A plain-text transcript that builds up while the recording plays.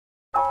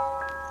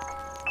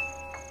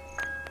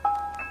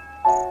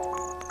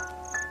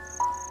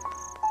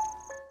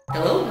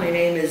Hello, my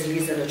name is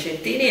Lisa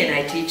Nocentini and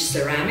I teach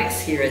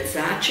ceramics here at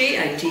SACI.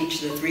 I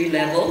teach the 3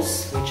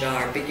 levels, which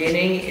are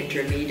beginning,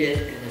 intermediate,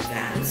 and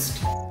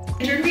advanced.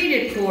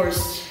 Intermediate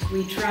course,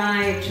 we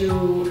try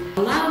to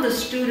allow the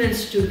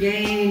students to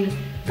gain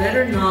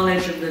better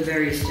knowledge of the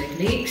various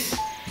techniques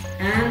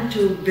and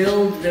to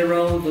build their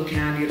own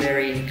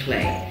vocabulary in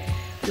clay.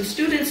 The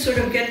students sort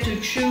of get to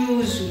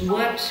choose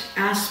what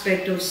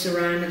aspect of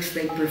ceramics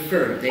they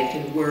prefer. They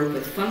can work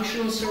with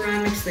functional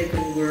ceramics, they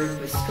can work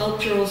with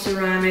sculptural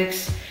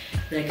ceramics,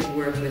 they can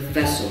work with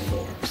vessel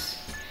forms.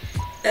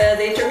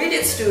 The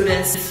intermediate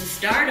students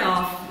start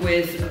off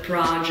with a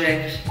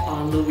project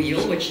on the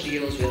wheel, which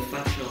deals with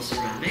functional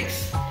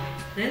ceramics.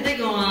 Then they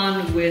go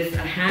on with a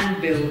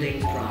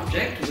hand-building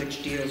project,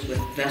 which deals with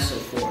vessel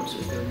forms,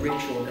 with a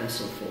ritual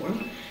vessel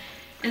form.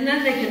 And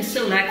then they can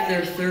select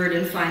their 3rd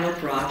and final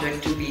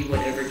project to be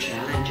whatever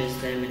challenges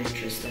them and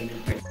interests them in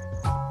particular.